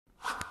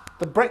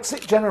The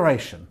Brexit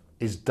generation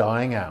is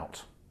dying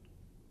out.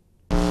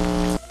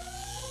 The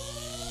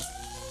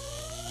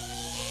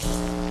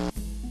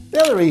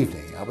other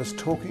evening I was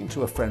talking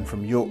to a friend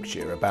from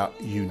Yorkshire about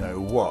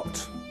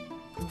you-know-what.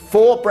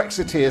 4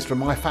 Brexiteers from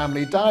my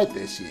family died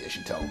this year,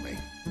 she told me.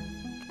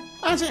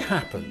 As it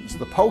happens,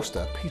 the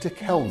pollster Peter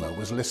Kellner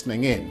was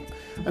listening in,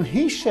 and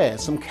he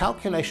shared some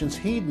calculations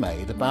he'd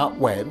made about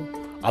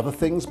when, other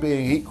things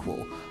being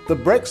equal, the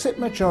Brexit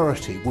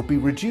majority would be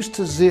reduced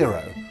to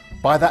 0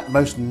 by that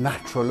most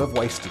natural of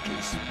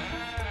wastages.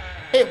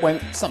 It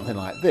went something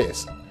like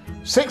this.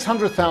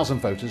 600,000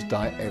 voters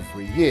die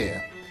every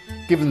year.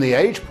 Given the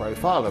age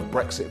profile of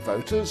Brexit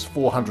voters,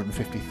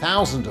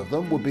 450,000 of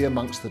them would be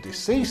amongst the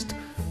deceased,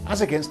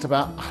 as against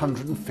about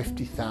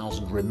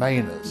 150,000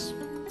 remainers.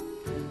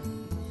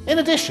 In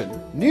addition,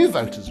 new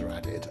voters are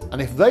added,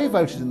 and if they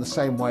voted in the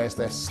same way as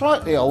their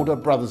slightly older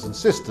brothers and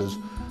sisters,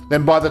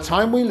 then by the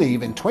time we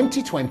leave in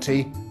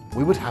 2020,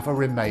 we would have a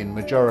Remain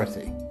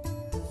majority.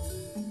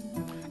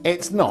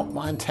 It's not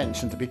my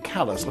intention to be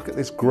callous. Look at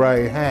this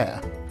grey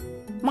hair.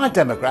 My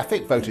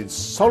demographic voted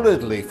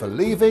solidly for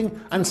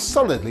leaving and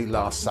solidly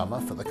last summer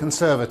for the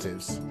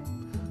Conservatives.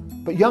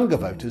 But younger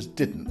voters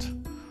didn't.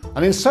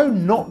 And in so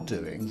not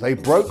doing, they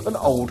broke an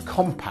old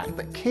compact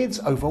that kids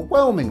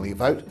overwhelmingly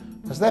vote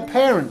as their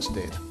parents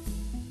did.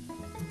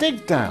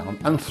 Dig down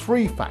and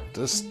 3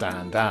 factors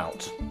stand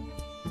out.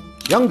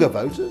 Younger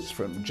voters,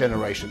 from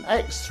Generation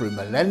X through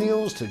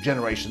Millennials to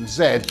Generation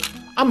Z,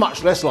 are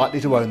much less likely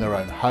to own their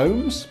own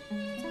homes,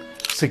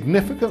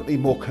 significantly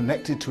more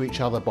connected to each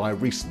other by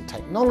recent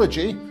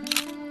technology,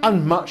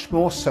 and much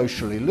more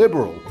socially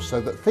liberal, so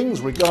that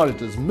things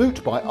regarded as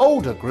moot by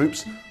older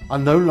groups are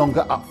no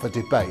longer up for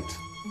debate.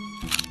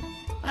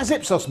 As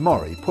Ipsos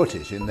Mori put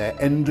it in their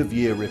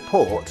end-of-year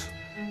report,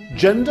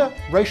 gender,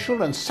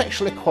 racial and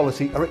sexual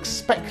equality are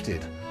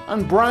expected,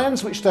 and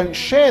brands which don't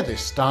share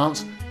this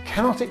stance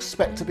cannot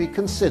expect to be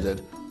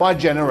considered by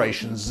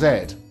Generation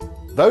Z.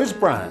 Those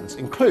brands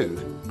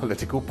include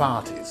political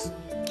parties.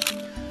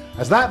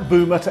 As that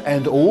boomer to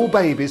end all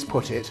babies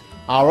put it,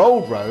 our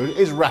old road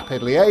is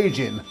rapidly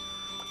ageing.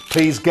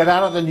 Please get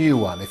out of the new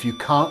one if you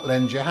can't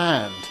lend your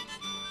hand.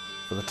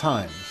 For the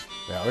times,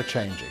 they are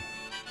a-changing.